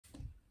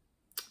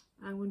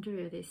I wonder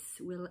if this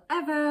will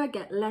ever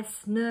get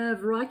less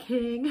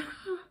nerve-wracking.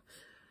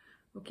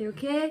 Okay,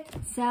 okay,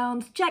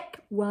 sound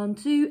check. 1,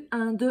 2,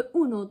 1, 2,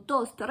 1,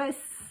 2, 3.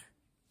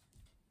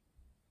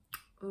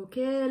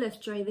 Okay,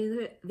 let's try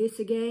this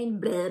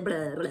again. Blah,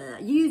 blah, blah.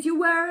 Use your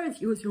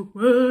words, use your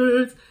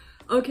words.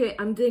 Okay,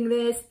 I'm doing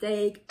this,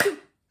 take 2.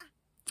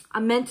 I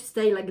meant to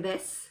stay like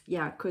this,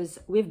 yeah, because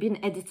we've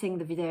been editing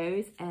the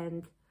videos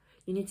and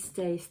you need to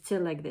stay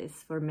still like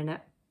this for a minute.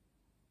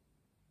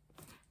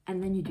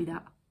 And then you do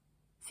that,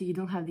 so you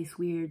don't have this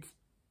weird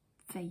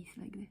face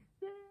like this.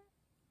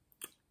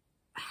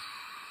 I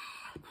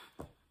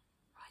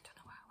don't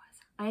know where I was.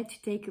 I had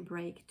to take a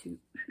break to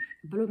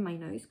blow my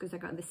nose because I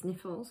got the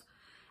sniffles.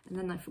 And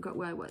then I forgot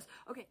where I was.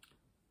 Okay.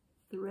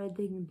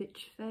 Threading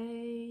bitch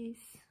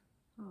face.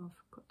 Oh,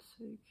 for God's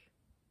sake.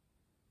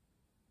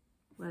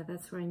 Well,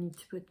 that's where I need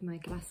to put my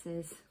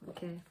glasses.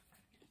 Okay.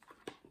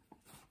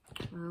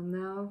 Well,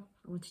 now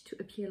I wanted to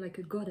appear like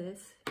a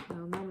goddess.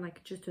 Well, now I'm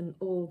like just an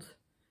old,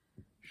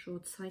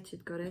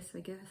 short-sighted goddess,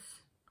 I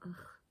guess.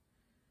 Ugh.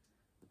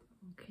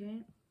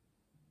 Okay.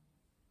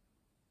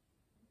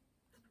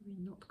 It's probably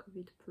not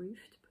COVID-proof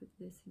to put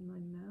this in my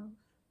mouth.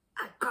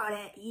 I got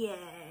it,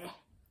 yeah!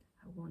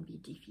 I won't be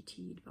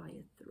defeated by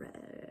a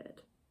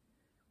thread.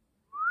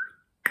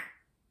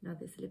 Now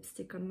there's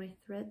lipstick on my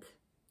thread.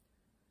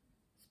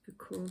 Super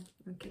cool.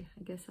 Okay,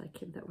 I guess I'll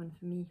keep that one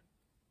for me.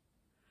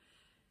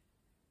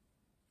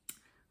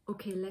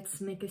 Okay,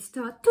 let's make a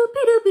start.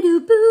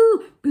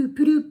 Doop-a-doop-a-doop-boo,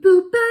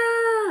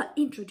 boop-a-doop-boo-ba.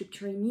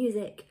 Introductory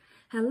music.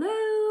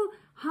 Hello,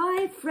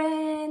 hi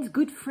friends,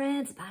 good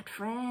friends, bad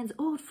friends,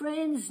 old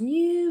friends,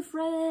 new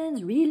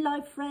friends, real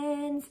life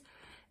friends,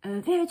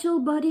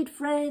 virtual-bodied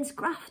friends,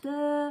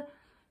 crafter,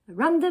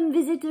 random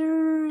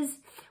visitors.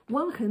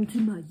 Welcome to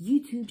my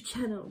YouTube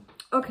channel.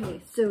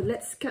 Okay, so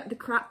let's cut the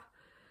crap.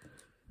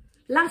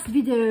 Last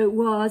video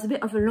was a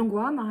bit of a long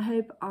one. I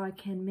hope I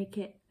can make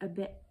it a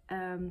bit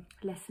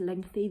less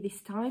lengthy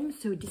this time.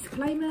 So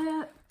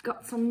disclaimer,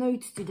 got some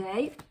notes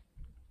today.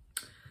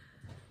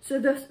 So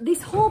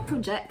this whole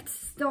project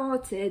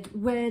started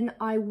when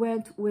I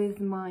went with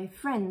my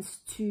friends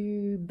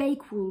to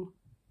Bakewell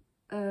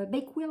Wool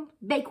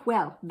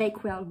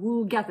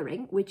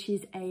Gathering, which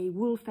is a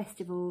wool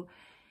festival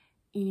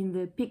in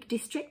the Peak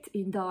District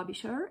in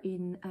Derbyshire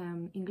in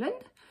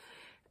England.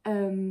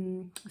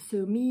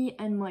 So me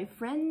and my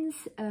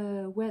friends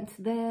went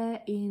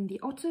there in the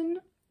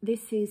autumn.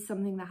 This is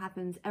something that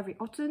happens every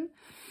autumn,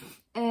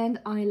 and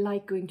I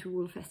like going to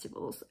wool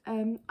festivals.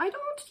 I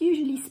don't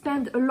usually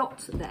spend a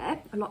lot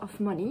there, a lot of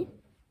money,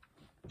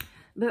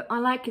 but I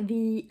like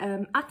the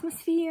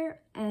atmosphere,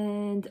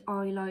 and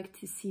I like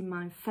to see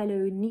my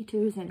fellow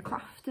knitters and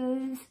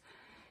crafters,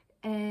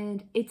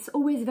 and it's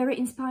always very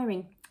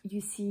inspiring. You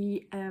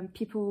see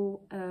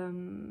people's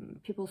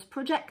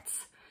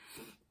projects,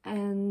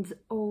 and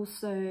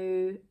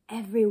also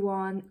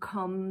everyone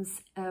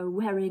comes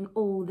wearing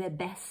all their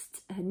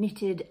best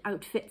knitted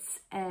outfits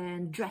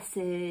and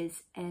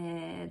dresses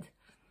and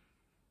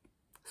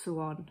so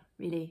on.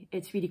 Really,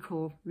 it's really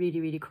cool,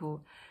 really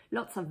cool.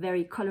 Lots of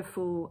very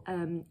colorful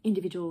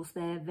individuals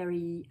there,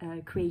 very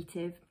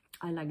creative.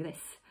 I like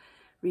this,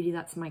 really.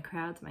 That's my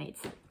crowd,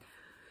 mates.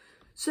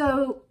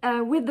 So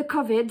with the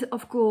COVID,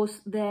 of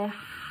course, there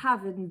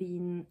haven't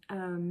been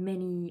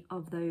many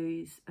of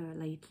those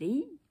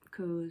lately,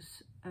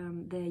 because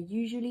they're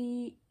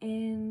usually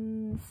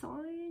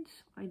inside.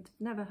 I'd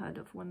never heard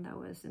of one that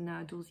was an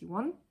outdoorsy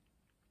one.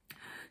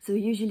 So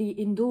usually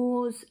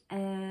indoors,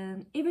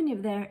 and even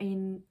if they're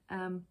in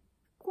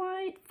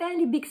quite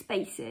fairly big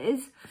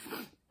spaces,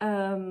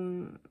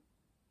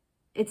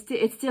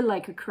 it's still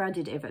like a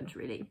crowded event,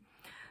 really.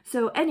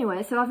 So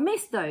anyway, so I've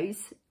missed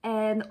those,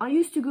 and I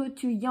used to go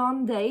to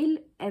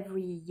Yarndale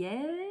every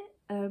year.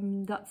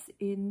 That's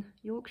in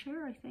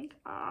Yorkshire, I think.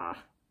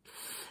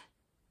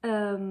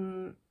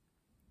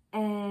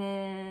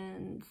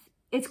 And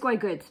it's quite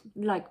good.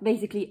 Like,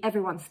 basically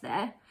everyone's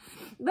there,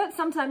 but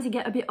sometimes it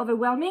gets a bit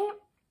overwhelming.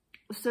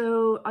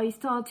 So I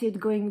started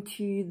going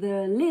to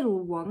the little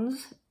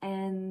ones,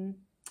 and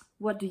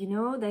what do you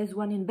know, there's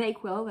one in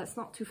Bakewell that's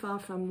not too far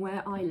from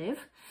where I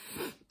live.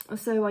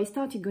 So I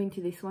started going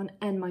to this one,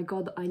 and my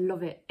God, I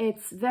love it.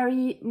 It's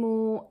very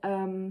more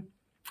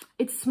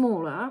it's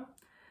smaller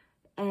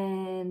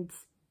and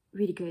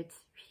really good,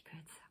 really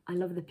good. I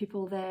love the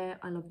people there,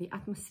 I love the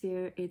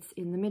atmosphere. It's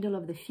in the middle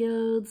of the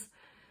fields,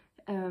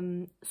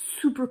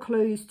 super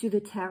close to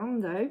the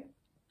town though.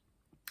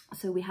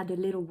 So we had a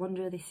little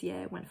wander this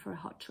year, went for a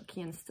hot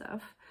chockey and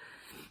stuff.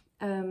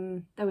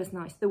 That was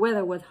nice. The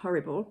weather was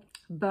horrible,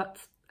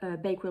 but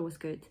Bakewell was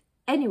good.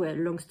 Anyway,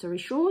 long story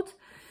short,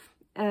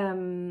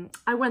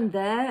 I went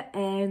there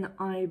and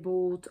I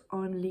bought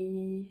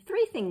only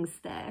 3 things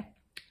there.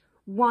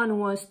 One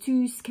was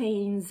 2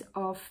 skeins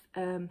of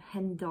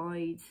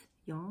hand-dyed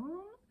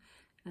yarn,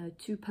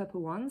 2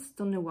 purple ones.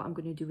 Don't know what I'm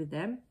going to do with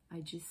them.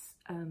 I just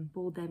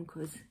bought them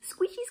because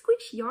squishy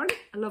squish yarn.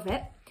 I love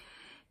it.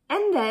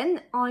 And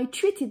then I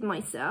treated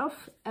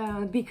myself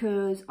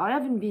because I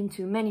haven't been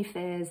to many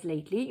fairs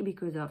lately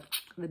because of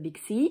the big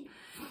C.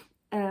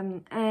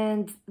 And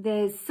and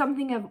there's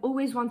something I've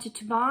always wanted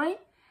to buy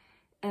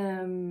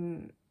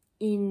in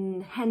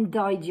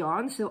hand-dyed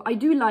yarn. So I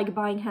do like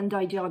buying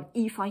hand-dyed yarn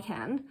if I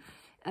can.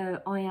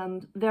 I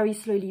am very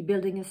slowly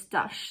building a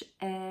stash,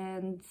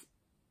 and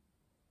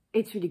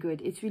it's really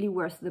good. It's really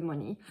worth the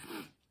money.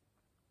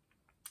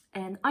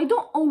 And I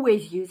don't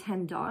always use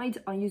hand-dyed.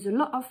 I use a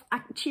lot of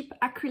cheap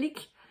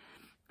acrylic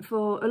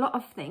for a lot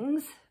of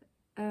things.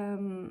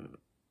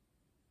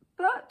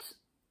 But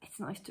it's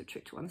nice to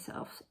treat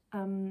oneself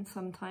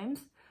sometimes.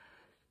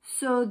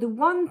 So the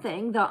one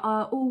thing that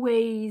I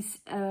always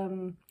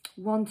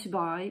want to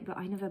buy, but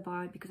I never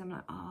buy because I'm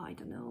like, oh, I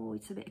don't know,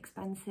 it's a bit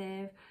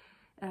expensive.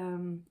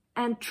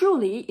 And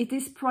truly, it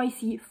is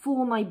pricey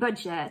for my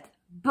budget,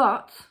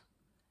 but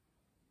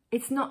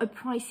it's not a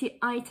pricey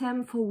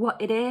item for what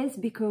it is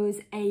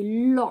because a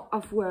lot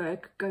of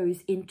work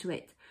goes into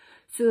it.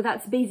 So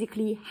that's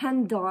basically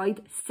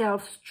hand-dyed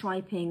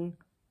self-striping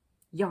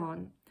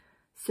yarn.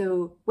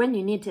 So when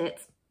you knit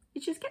it,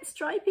 it just gets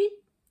stripy.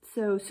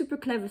 So super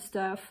clever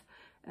stuff.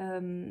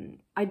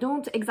 I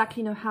don't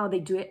exactly know how they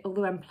do it,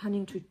 although I'm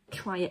planning to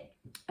try it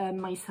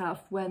myself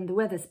when the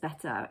weather's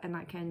better and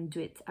I can do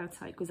it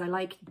outside, because I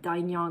like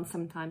dyeing yarn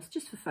sometimes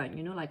just for fun,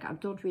 you know, like I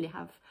don't really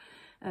have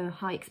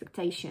high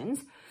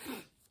expectations.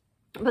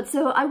 But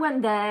so I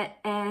went there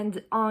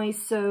and I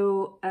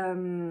saw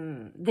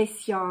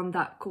this yarn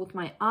that caught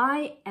my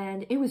eye,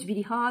 and it was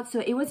really hard. So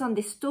it was on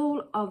this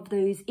stall of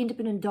those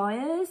independent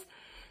dyers.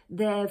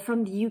 They're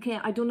from the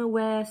UK. I don't know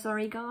where.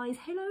 Sorry, guys.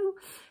 Hello.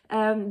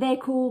 They're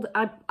called,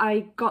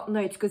 I got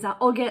notes because I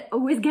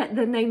always get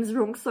the names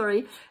wrong.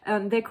 Sorry.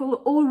 They're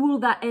called All Wool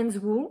That Ends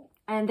Wool.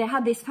 And they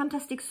had this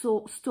fantastic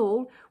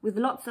stall with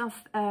lots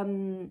of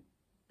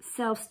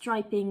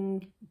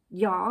self-striping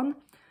yarn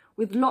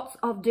with lots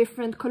of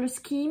different color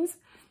schemes.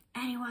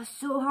 And it was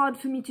so hard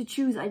for me to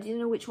choose. I didn't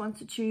know which one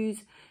to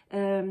choose.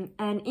 And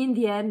in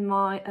the end,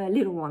 my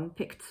little one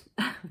picked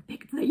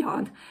the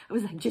yarn. I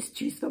was like, just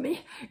choose for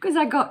me, because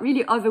I got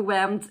really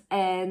overwhelmed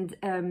and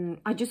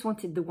I just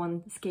wanted the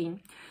one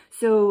skein.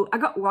 So I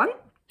got one,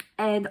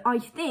 and I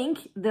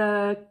think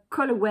the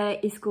colorway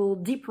is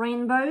called Deep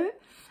Rainbow.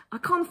 I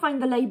can't find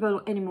the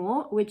label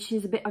anymore, which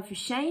is a bit of a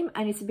shame,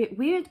 and it's a bit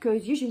weird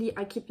because usually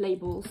I keep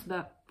labels,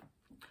 but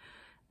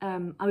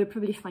I will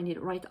probably find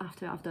it right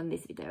after I've done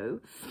this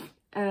video.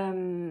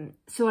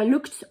 So I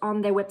looked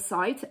on their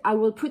website. I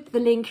will put the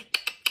link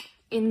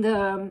in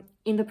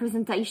the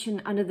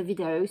presentation under the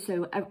video,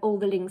 so all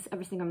the links,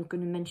 everything I'm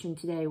going to mention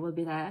today will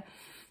be there.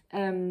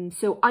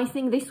 So I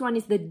think this one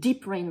is the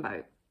Deep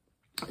Rainbow.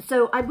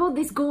 So I bought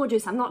this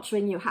gorgeous, I'm not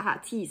showing you, haha,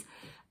 tease.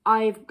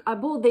 I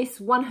bought this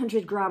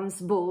 100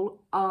 grams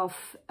ball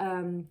of,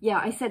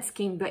 yeah, I said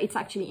skein, but it's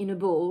actually in a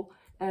ball.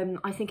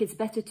 I think it's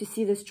better to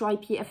see the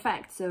stripy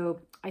effect, so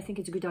I think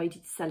it's a good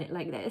idea to sell it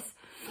like this.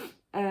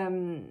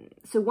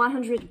 So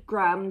 100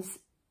 grams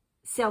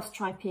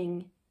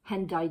self-striping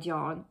hand-dyed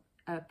yarn,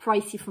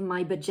 pricey for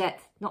my budget,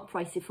 not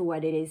pricey for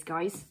what it is,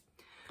 guys.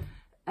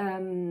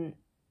 And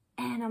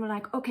I'm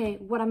like, okay,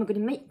 what am I going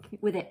to make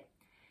with it?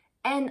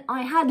 And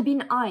I had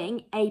been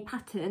eyeing a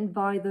pattern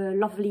by the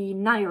lovely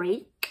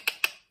Nyree,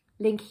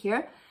 link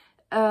here,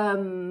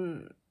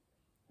 that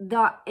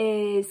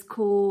is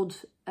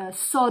called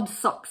Sod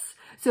Socks.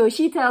 So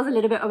she tells a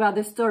little bit about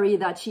the story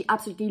that she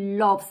absolutely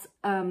loves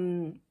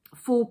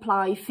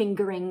 4-ply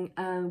fingering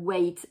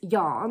weight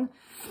yarn.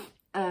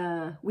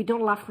 We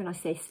don't laugh when I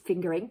say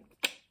fingering.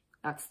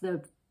 That's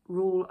the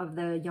rule of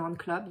the yarn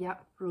club. Yeah,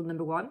 rule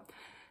number 1.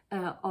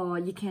 Or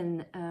you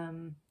can, yeah,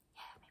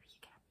 maybe you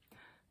can.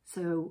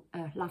 So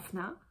laugh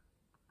now.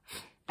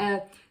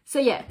 So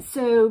yeah,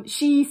 so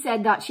she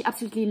said that she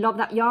absolutely loved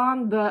that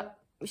yarn, but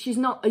she's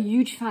not a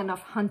huge fan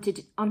of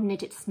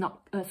unknitted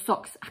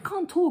socks. I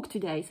can't talk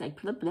today. It's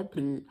like blah, blah,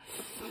 blah.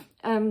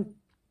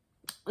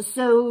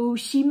 So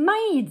she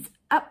made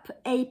up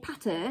a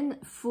pattern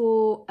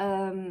for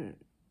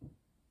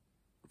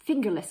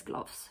fingerless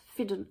gloves,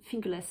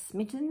 fingerless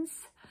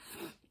mittens,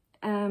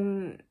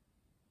 and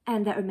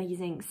they're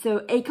amazing.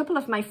 So a couple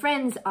of my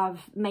friends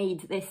have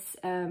made this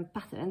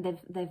pattern.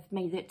 They've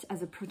made it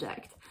as a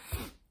product,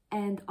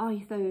 and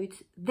I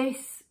thought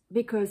this,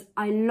 because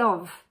I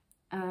love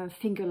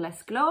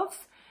fingerless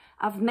gloves,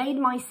 I've made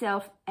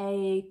myself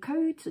a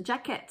coat, a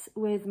jacket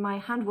with my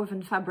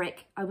hand-woven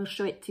fabric. I will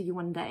show it to you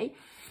one day.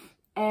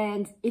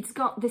 And it's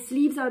got, the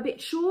sleeves are a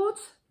bit short,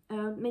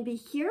 maybe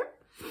here.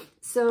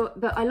 So,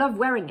 but I love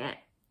wearing it.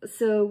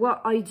 So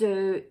what I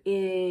do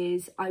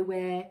is I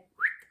wear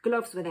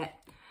gloves with it.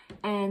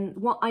 And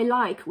what I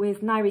like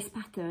with Nyree's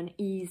pattern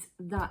is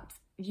that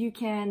you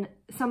can,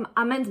 some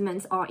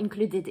amendments are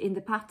included in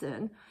the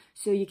pattern.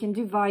 So you can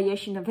do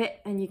variation of it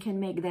and you can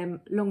make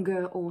them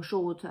longer or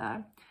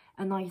shorter.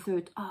 And I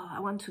thought, oh, I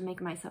want to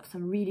make myself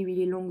some really,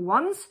 really long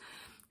ones,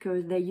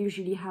 because they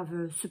usually have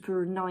a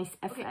super nice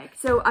effect. Okay.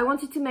 So I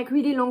wanted to make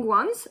really long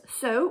ones.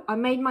 So I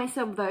made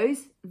myself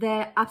those.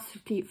 They're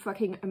absolutely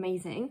fucking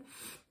amazing.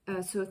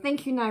 So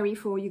thank you, Nyree,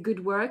 for your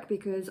good work,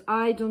 because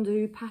I don't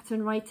do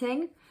pattern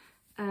writing.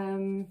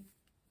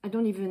 I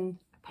don't even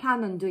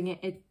plan on doing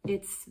it.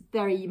 It's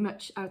very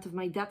much out of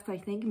my depth, I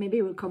think. Maybe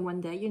it will come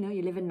one day, you know,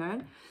 you live and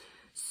learn.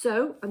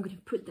 So I'm going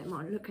to put them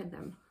on. Look at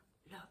them.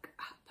 Look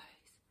at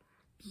those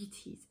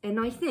beauties. And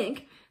I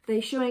think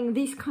they're showing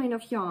this kind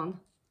of yarn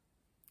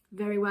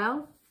very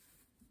well.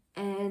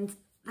 And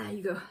there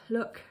you go.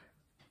 Look.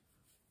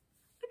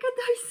 Look at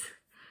those.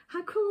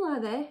 How cool are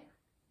they?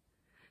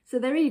 So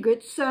they're really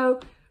good. So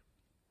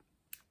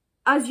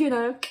as you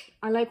know,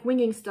 I like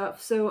winging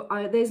stuff, so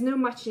there's no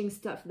matching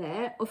stuff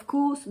there. Of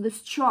course, the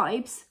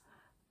stripes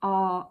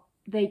are,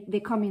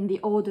 they come in the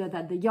order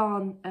that the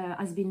yarn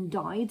has been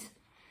dyed.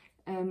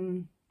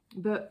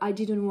 But I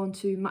didn't want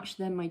to match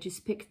them. I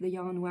just picked the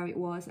yarn where it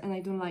was, and I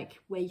don't like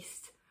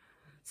waste.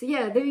 So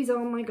yeah, those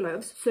are my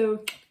gloves.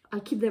 So I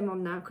keep them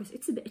on now because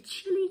it's a bit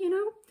chilly, you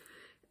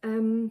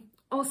know.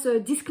 Also,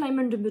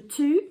 disclaimer number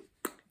 2.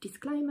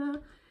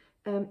 Disclaimer.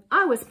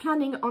 I was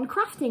planning on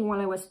crafting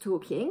while I was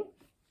talking.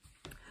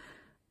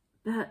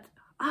 But,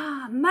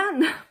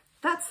 man,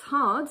 that's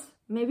hard.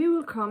 Maybe it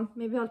will come.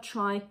 Maybe I'll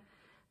try.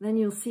 Then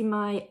you'll see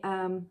my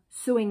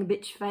sewing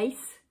bitch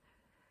face.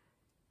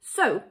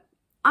 So,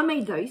 I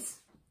made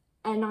those.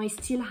 And I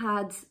still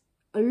had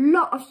a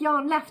lot of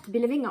yarn left,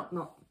 believing it or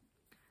not.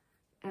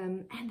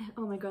 And,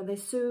 oh my god,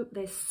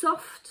 they're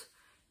soft.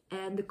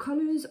 And the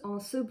colours are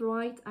so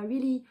bright. I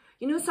really,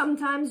 you know,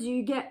 sometimes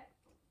you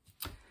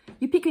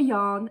pick a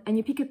yarn and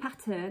you pick a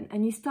pattern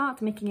and you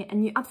start making it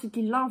and you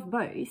absolutely love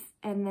both,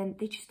 and then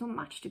they just don't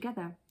match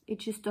together. It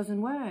just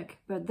doesn't work.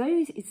 But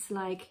those, it's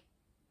like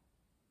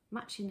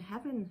match in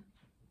heaven.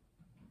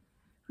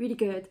 Really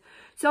good.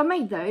 So I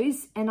made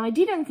those, and I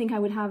didn't think I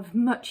would have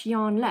much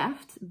yarn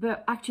left,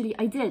 but actually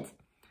I did.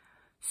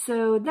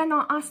 So then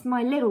I asked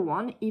my little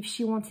one if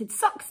she wanted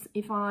socks,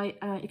 if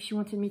she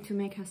wanted me to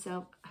make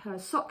her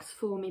socks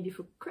for maybe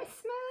for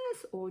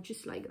Christmas or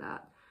just like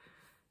that.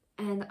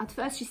 And at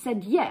first she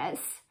said yes.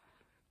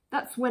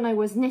 That's when I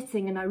was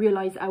knitting and I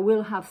realized I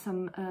will have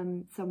some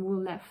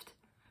wool left.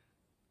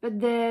 But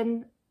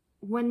then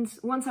once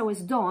I was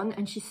done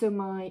and she saw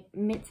my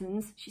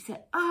mittens, she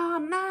said, "Ah,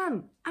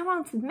 Mum, I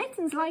wanted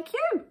mittens like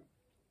you."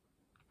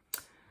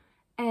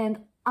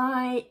 And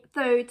I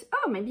thought,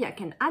 oh, maybe I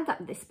can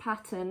adapt this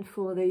pattern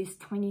for those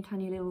tiny,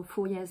 tiny little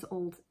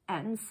 4-year-old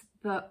ants,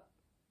 but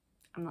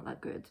I'm not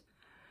that good.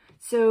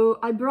 So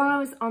I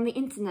browsed on the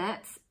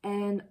internet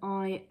and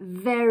I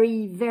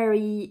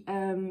very,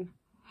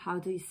 how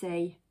do you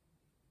say,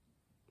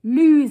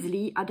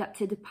 loosely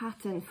adapted a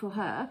pattern for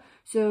her.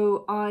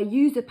 So I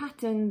used a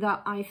pattern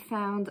that I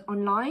found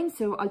online,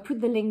 so I'll put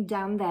the link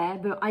down there,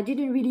 but I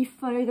didn't really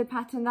follow the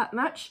pattern that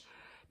much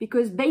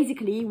because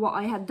basically what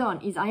I had done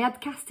is I had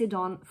casted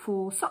on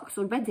for socks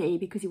already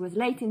because it was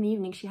late in the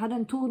evening. She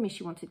hadn't told me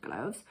she wanted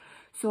gloves.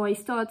 So I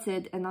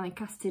started and I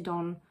casted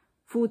on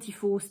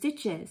 44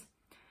 stitches.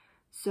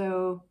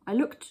 So I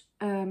looked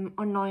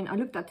online, I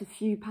looked at a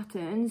few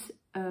patterns,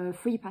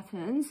 free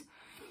patterns,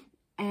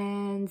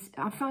 and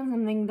I found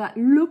something that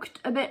looked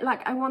a bit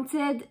like I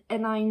wanted,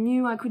 and I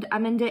knew I could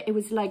amend it. It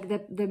was like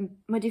the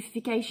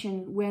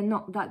modification were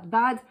not that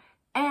bad,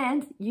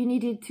 and you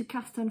needed to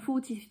cast on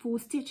 44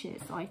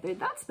 stitches. So I thought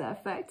that's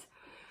perfect.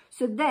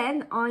 So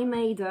then I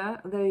made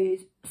her those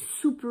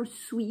super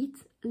sweet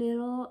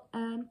little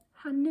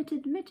hand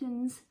knitted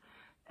mittens.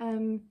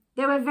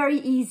 They were very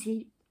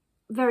easy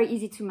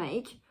to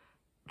make,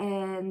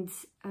 and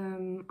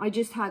I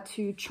just had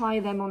to try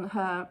them on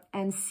her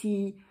and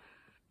see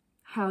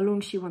how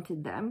long she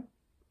wanted them.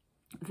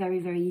 Very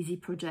easy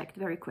project,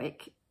 very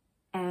quick,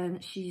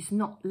 and she's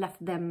not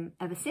left them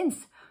ever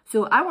since.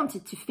 So I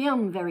wanted to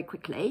film very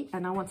quickly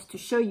and I wanted to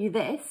show you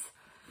this,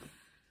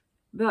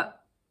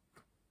 but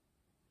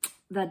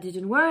that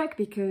didn't work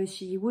because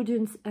she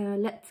wouldn't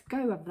let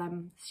go of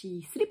them.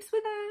 She sleeps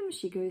with them,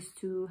 she goes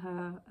to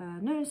her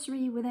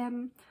nursery with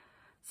them.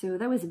 So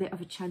that was a bit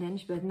of a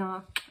challenge, but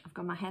now I've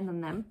got my hand on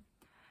them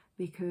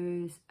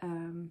because,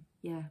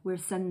 yeah, we're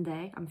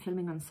Sunday. I'm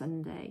filming on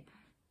Sunday,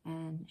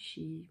 and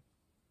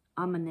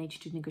I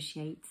managed to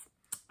negotiate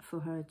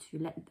for her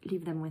to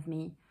leave them with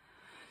me.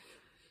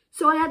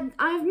 So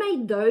I've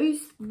made those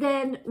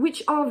then,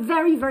 which are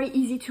very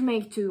easy to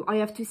make too. I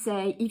have to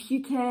say, if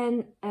you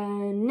can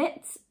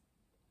knit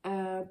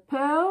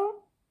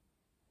pearl,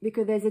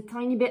 because there's a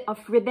tiny bit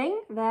of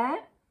ribbing there.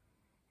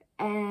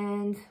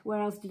 And what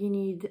else do you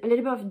need? A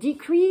little bit of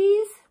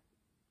decrease.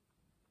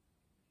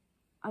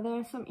 Are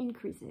there some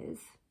increases?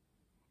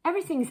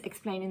 Everything's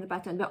explained in the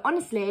pattern, but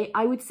honestly,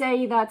 I would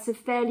say that's a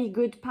fairly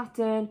good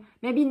pattern.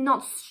 Maybe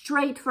not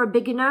straight for a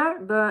beginner,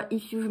 but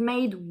if you've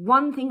made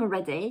one thing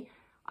already,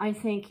 I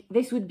think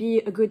this would be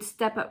a good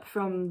step up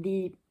from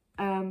the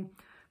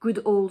good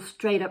old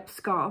straight up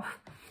scarf.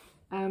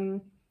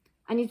 And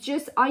it's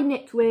just, I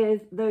knit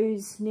with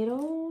those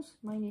needles,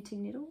 my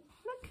knitting needle.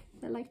 Look,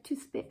 they're like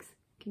toothpicks.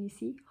 Can you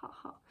see?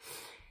 Ha.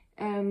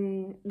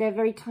 They're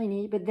very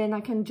tiny, but then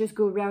I can just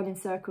go around in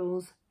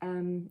circles,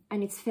 and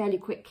it's fairly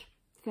quick,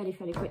 fairly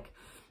quick.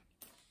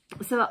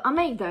 So I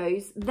made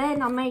those,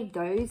 then I made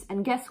those,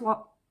 and guess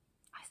what?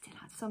 I still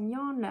had some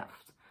yarn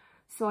left.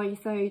 So I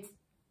thought,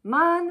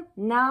 man,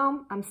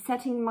 now I'm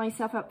setting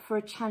myself up for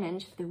a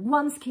challenge, the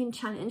one skein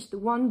challenge, the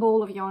one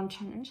ball of yarn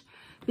challenge,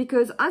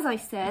 because as I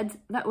said,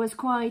 that was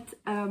quite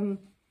a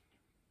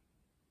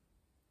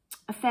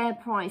fair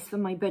price for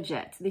my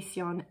budget, this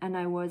yarn, and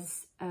I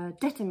was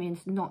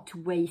determined not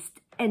to waste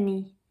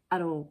any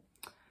at all.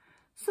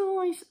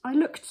 So I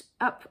looked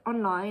up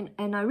online,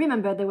 and I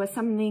remember there was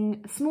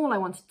something small I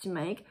wanted to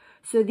make,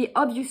 so the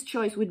obvious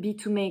choice would be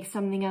to make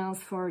something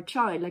else for a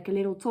child, like a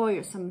little toy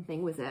or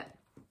something with it.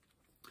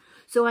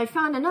 So I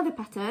found another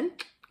pattern,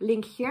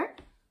 link here,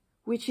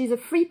 which is a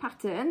free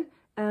pattern.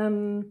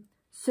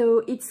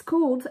 So it's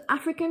called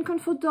African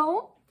Comfort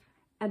Doll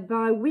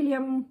by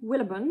William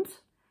Willabond.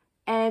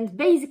 And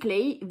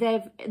basically,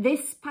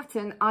 this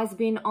pattern has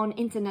been on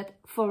internet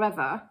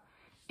forever.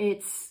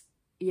 It's,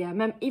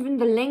 yeah, even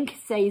the link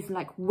says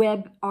like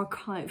web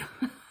archive.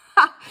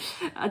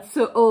 That's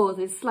so old.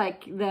 It's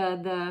like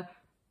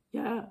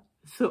yeah,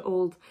 so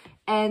old.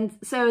 And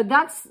so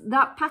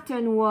that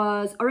pattern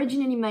was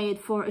originally made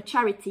for a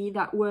charity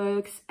that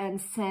works and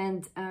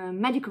sends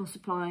medical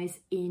supplies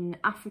in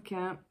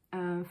Africa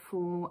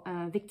for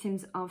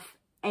victims of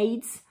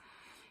AIDS,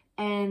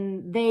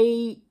 and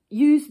they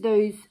use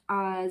those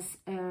as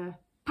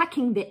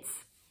packing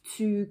bits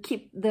to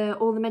keep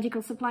all the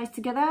medical supplies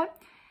together,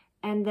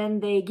 and then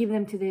they give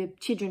them to the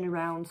children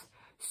around.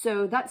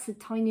 So that's a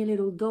tiny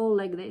little doll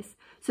like this.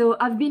 So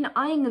I've been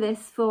eyeing this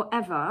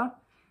forever,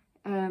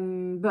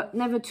 but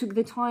never took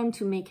the time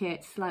to make it.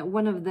 It's like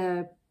one of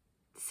the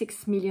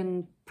 6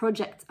 million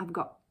projects I've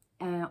got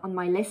on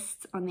my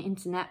list on the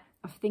internet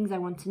of things I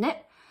want to knit.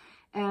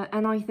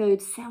 And I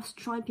thought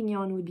self-striping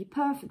yarn would be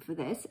perfect for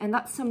this. And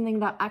that's something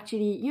that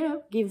actually, you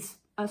know, gives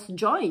us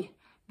joy,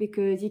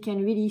 because you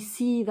can really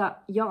see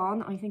that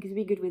yarn. I think it's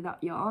really good with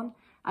that yarn.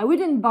 I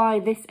wouldn't buy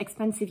this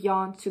expensive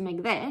yarn to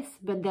make this,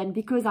 but then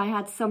because I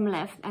had some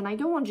left and I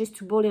don't want just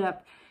to ball it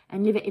up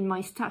and leave it in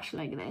my stash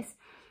like this,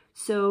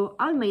 so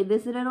I made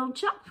this little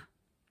chap.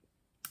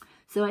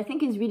 So I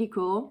think it's really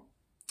cool.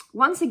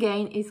 Once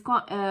again, it's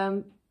quite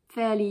a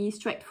fairly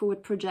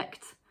straightforward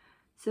project.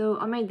 So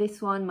I made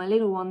this one, my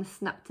little one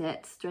snapped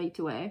it straight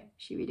away.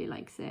 She really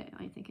likes it.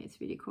 I think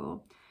it's really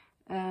cool.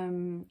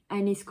 And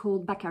it's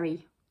called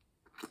Bakary.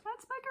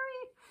 That's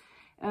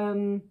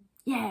Bakary.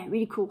 Yeah,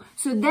 really cool.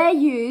 So they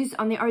use,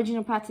 on the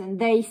original pattern,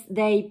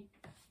 they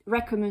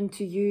recommend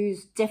to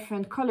use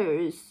different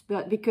colors,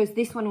 but because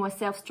this one was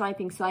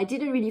self-striping, so I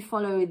didn't really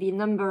follow the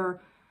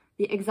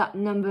exact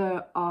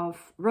number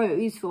of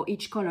rows for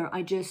each color.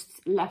 I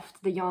just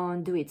left the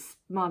yarn do its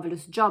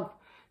marvelous job.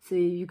 So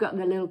you got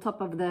the little top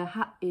of the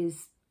hat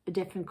is a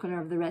different color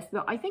of the rest,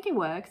 but I think it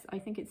works. I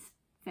think it's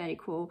very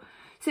cool.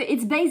 So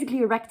it's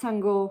basically a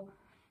rectangle.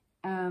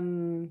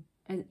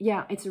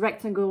 Yeah, it's a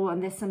rectangle,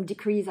 and there's some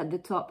decrease at the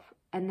top,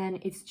 and then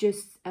it's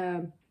just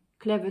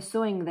clever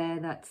sewing there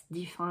that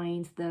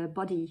defines the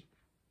body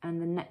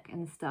and the neck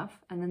and stuff.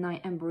 And then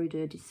I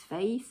embroidered his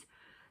face.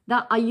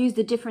 That I used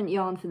a different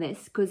yarn for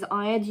this, because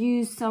I had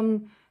used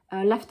some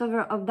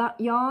leftover of that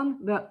yarn,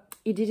 but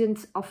it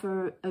didn't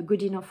offer a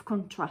good enough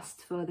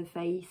contrast for the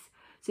face.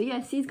 So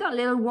yeah, see, it's got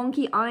little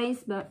wonky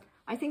eyes, but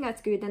I think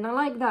that's good. And I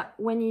like that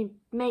when you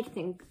make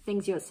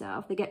things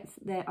yourself, they get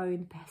their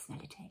own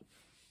personality.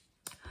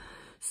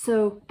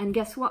 So, and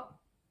guess what?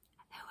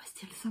 There was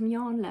still some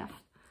yarn left.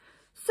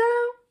 So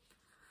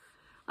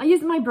I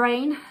used my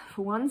brain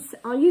for once.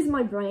 I used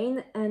my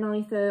brain and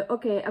I thought,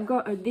 okay, I've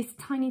got this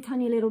tiny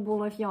little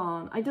ball of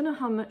yarn. I don't know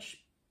how much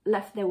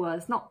left there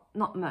was, not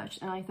much.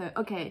 And I thought,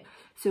 okay,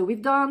 so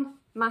we've done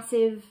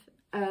massively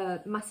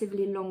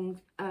long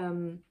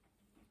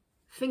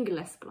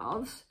fingerless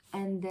gloves,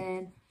 and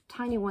then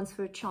tiny ones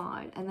for a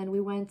child. And then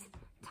we went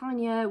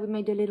tinier, we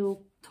made a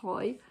little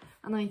toy.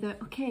 And I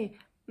thought, okay,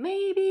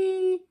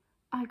 maybe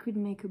I could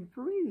make a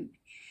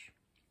brooch.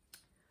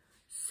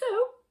 So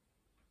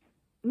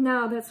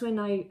now that's when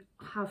I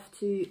have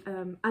to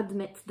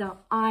admit that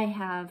I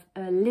have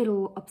a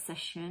little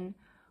obsession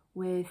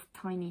with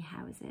tiny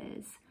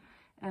houses.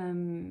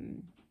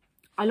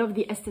 I love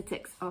the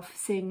aesthetics of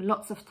seeing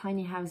lots of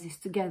tiny houses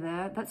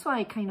together. That's why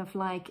I kind of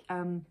like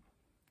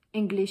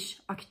English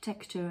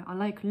architecture. I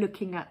like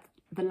looking at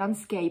the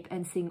landscape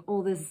and seeing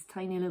all these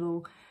tiny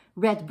little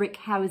red brick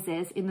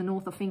houses in the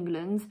north of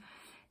England.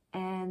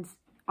 And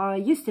I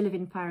used to live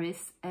in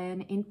Paris,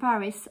 and in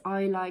Paris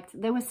I liked,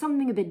 there was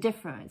something a bit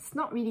different. It's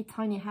not really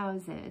tiny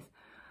houses,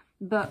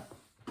 but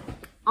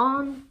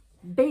on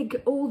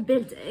big old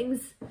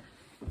buildings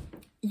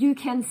you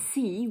can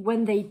see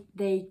when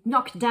they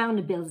knock down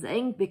a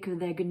building because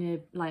they're gonna,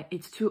 like,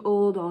 it's too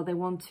old, or they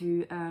want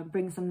to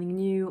bring something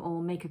new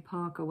or make a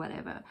park or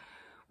whatever.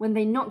 When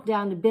they knock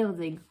down a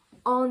building,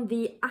 on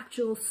the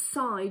actual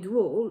side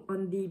wall,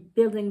 on the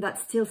building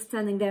that's still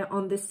standing there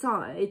on the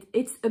side,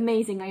 it's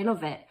amazing. I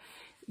love it.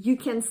 You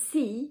can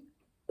see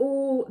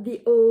all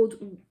the old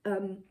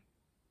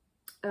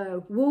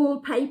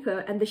wallpaper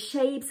and the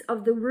shapes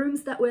of the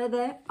rooms that were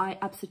there. I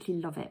absolutely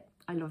love it.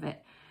 I love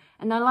it.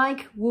 And I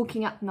like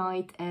walking at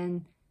night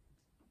and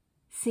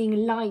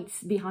seeing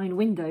lights behind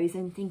windows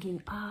and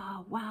thinking,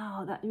 oh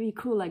wow, that's really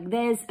cool, like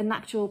there's an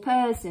actual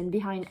person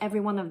behind every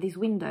one of these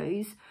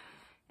windows,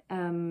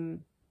 and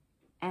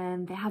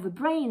they have a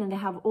brain and they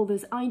have all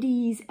those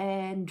ideas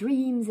and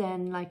dreams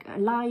and like a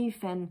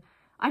life, and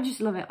I just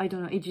love it. I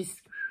don't know,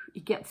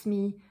 it gets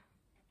me,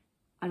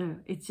 I don't know,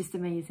 it's just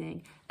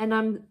amazing. And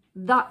I'm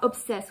that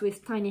obsessed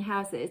with tiny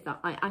houses that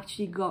I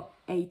actually got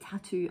a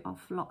tattoo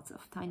of lots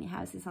of tiny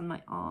houses on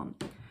my arm.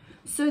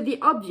 So the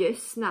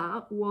obvious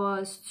now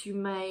was to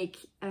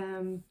make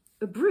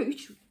a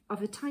brooch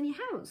of a tiny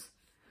house.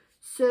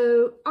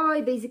 So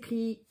I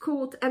basically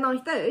caught, and I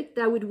thought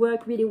that would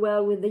work really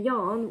well with the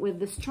yarn, with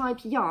the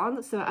striped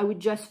yarn. So I would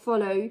just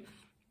follow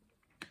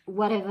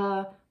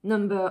whatever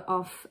number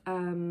of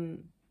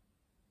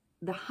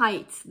the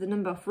height, the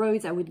number of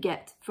rows I would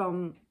get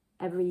from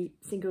every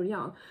single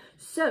yarn.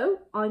 So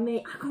I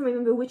can't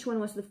remember which one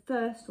was the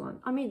first one.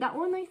 I made that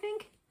one, I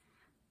think.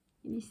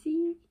 Can you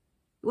see?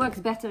 It works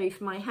better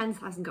if my hands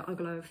hasn't got a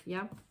glove,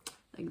 yeah?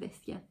 Like this,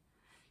 yeah.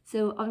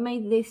 So I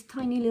made this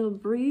tiny little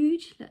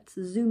brooch. Let's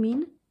zoom in.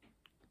 There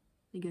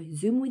you go,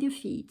 zoom with your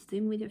feet,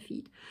 zoom with your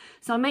feet.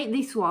 So I made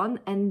this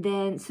one, and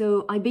then,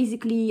 so I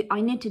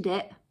knitted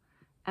it,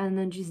 and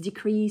then just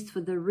decreased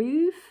for the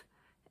roof,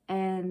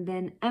 and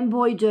then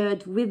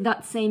embroidered with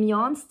that same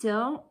yarn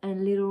still,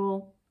 and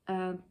little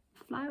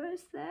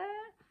flowers there.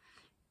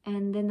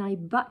 And then I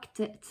backed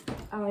it.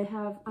 I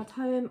have at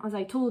home, as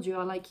I told you,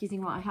 I like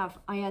using what I have.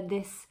 I had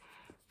this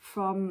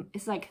from,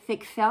 it's like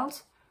thick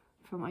felt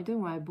from, I don't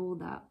know where I bought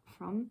that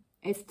from.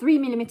 It's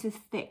 3mm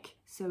thick,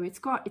 so it's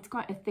quite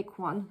a thick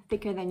one,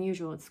 thicker than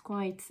usual. It's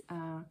quite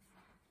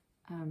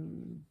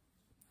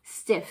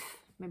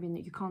stiff. Maybe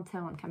you can't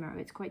tell on camera,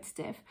 it's quite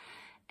stiff.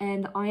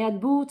 And I had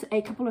bought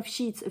a couple of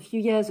sheets a few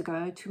years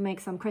ago to make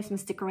some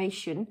Christmas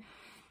decoration,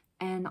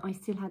 and I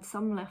still had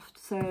some left,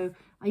 so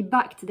I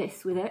backed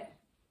this with it.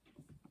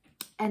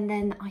 And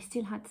then I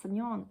still had some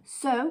yarn,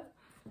 so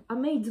I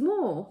made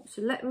more.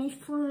 So let me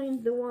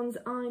find the ones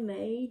I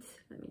made.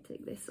 Let me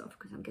take this off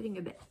because I'm getting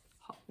a bit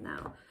hot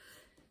now.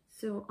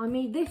 So I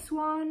made this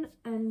one,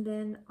 and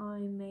then I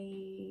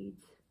made,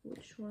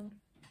 which one?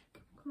 I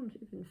can't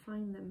even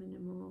find them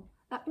anymore.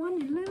 That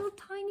one, a little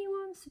tiny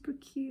one, super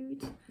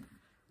cute.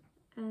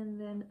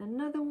 And then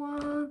another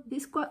one.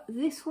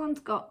 This one's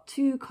got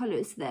two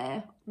colors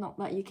there. Not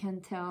that you can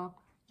tell.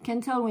 You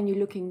can tell when you're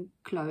looking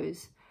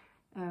close.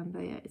 But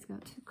yeah, it's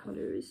got two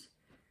colors.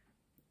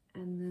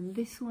 And then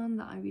this one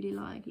that I really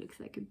like, looks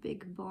like a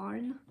big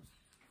barn.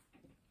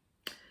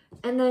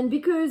 And then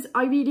because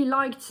I really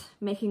liked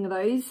making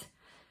those,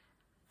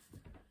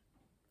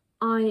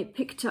 I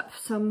picked up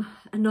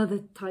another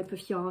type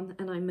of yarn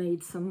and I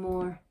made some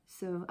more.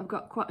 So I've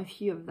got quite a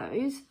few of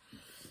those.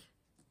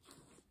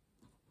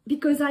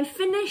 Because I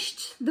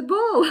finished the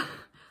ball.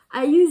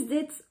 I used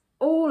it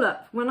all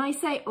up. When I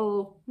say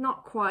all,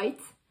 not quite,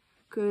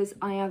 because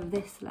I have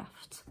this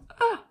left.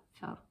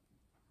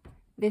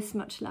 This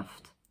much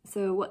left.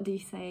 So what do you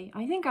say?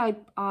 I think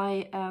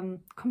I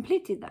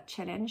completed that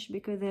challenge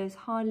because there's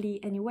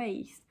hardly any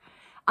waste.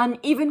 I'm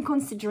even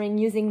considering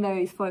using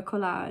those for a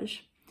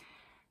collage.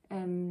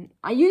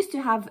 I used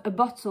to have a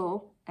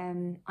bottle,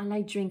 I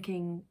like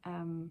drinking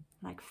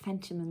like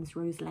Fentimans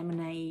rose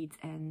lemonade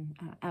and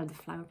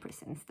elderflower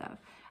press and stuff.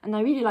 And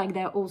I really like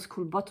their old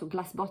school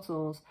glass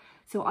bottles.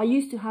 So I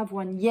used to have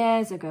one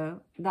years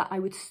ago that I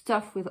would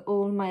stuff with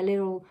all my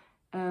little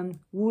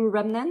wool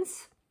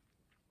remnants.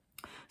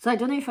 So I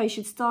don't know if I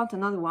should start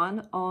another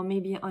one, or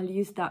maybe I'll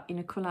use that in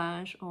a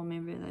collage, or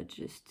maybe they'll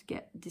just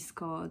get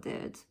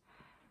discarded.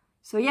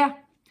 So yeah,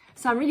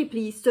 so I'm really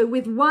pleased. So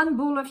with one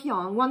ball of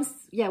yarn,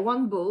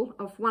 one ball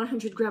of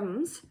 100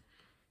 grams,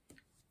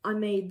 I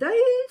made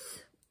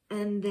those,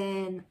 and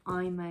then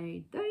I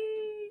made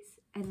those,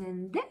 and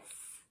then this,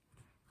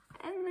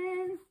 and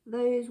then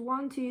those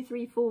 1, 2,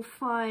 3, 4,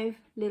 5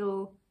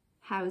 little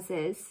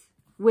houses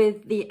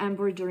with the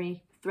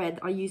embroidery thread.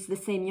 I used the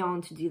same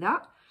yarn to do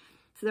that.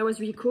 So that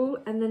was really cool.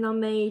 And then I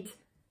made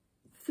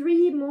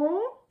 4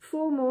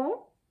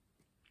 more.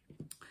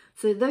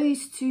 So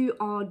those 2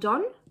 are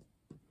done.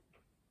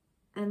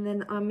 And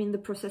then I'm in the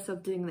process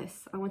of doing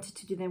this. I wanted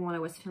to do them while I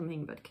was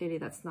filming, but clearly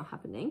that's not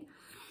happening.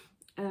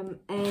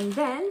 And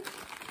then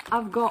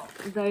I've got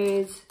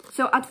those.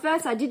 So at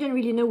first I didn't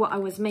really know what I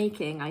was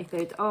making. I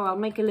thought, oh, I'll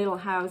make a little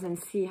house and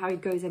see how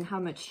it goes and how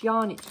much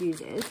yarn it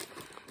uses.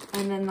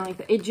 And then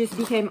it just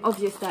became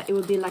obvious that it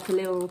would be like a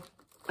little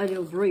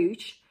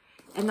brooch.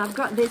 And I've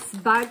got this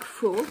bag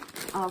full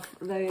of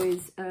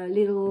those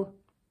little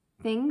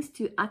things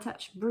to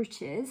attach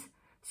brooches.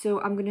 So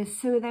I'm going to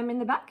sew them in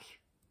the back.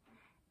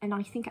 And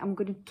I think I'm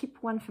going to keep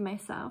one for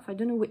myself. I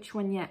don't know which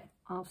one yet.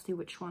 I'll see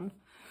which one.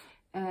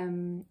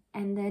 And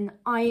then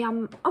I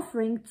am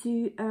offering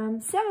to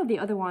sell the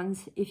other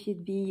ones. If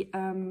you'd be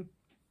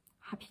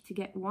happy to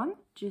get one,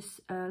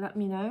 just let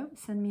me know.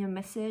 Send me a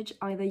message.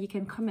 Either you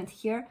can comment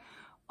here,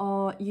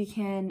 or you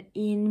can,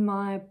 in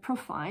my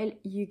profile,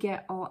 you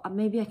get, or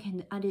maybe I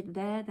can add it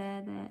there,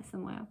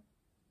 somewhere,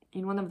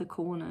 in one of the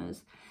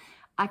corners.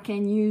 I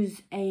can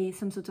use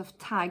some sort of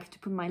tag to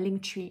put my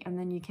link tree, and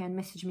then you can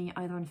message me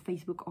either on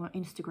Facebook or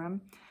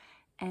Instagram,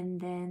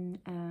 and then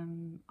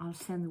I'll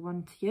send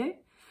one to you.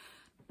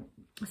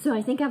 So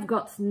I think I've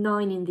got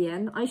 9 in the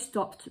end. I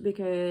stopped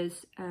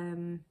because I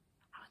want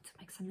to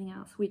make something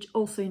else, which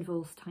also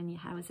involves tiny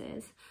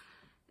houses.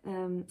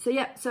 So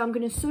yeah, so I'm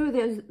going to sew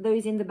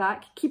those in the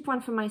back, keep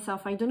one for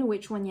myself. I don't know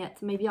which one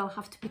yet. Maybe I'll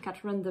have to pick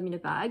at random in a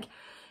bag.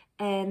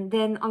 And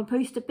then I'll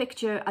post a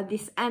picture at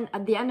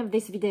the end of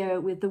this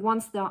video with the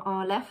ones that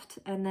are left.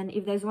 And then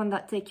if there's one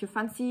that takes your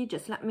fancy,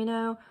 just let me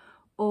know.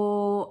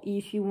 Or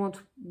if you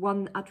want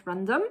one at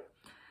random.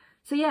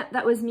 So yeah,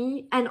 that was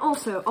me. And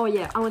also, oh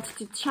yeah, I wanted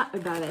to chat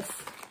about this.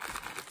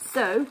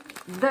 So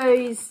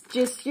those,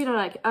 just, you know,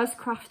 like us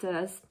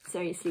crafters,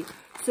 seriously.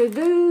 So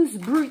those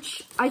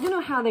brooch, I don't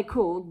know how they're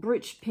called,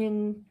 brooch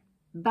pin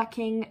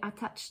backing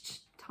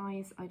attached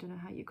ties, I don't know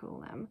how you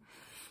call them.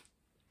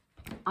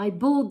 I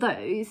bought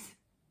those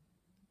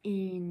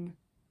in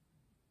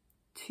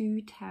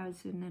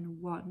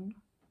 2001.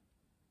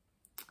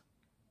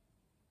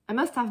 I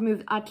must have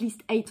moved at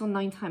least 8 or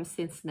 9 times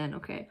since then,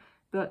 okay?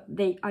 But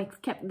I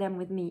kept them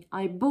with me.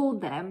 I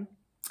bought them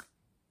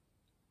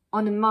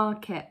on a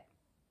market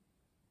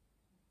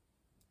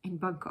in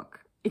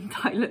Bangkok, in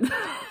Thailand.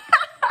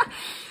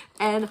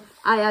 And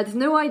I had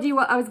no idea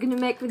what I was going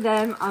to make with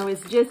them. I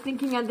was just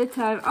thinking at the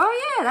time,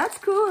 oh yeah, that's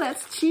cool,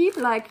 that's cheap.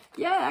 Like,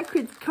 yeah, that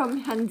could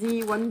come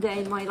handy one day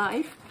in my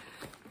life.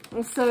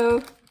 And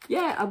so,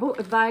 yeah, I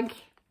bought a bag.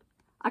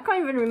 I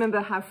can't even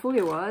remember how full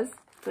it was.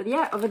 But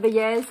yeah, over the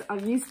years,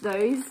 I've used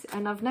those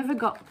and I've never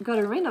got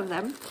rid of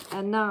them.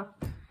 And now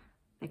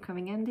they're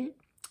coming handy.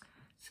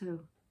 So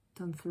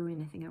don't throw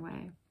anything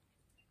away.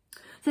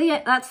 So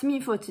yeah, that's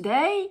me for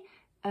today.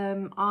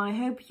 I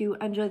hope you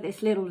enjoyed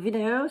this little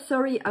video.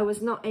 Sorry I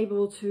was not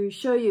able to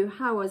show you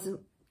how I was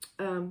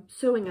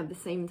sewing at the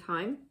same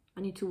time.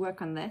 I need to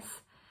work on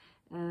this,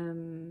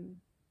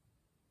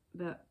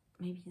 but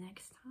maybe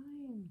next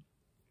time.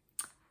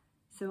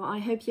 So I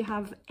hope you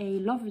have a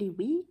lovely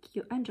week,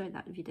 you enjoyed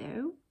that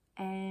video,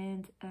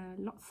 and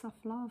lots of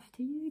love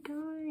to you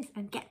guys,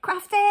 and get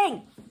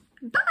crafting!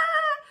 Bye!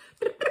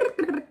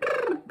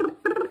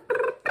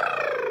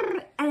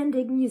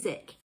 Ending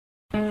music.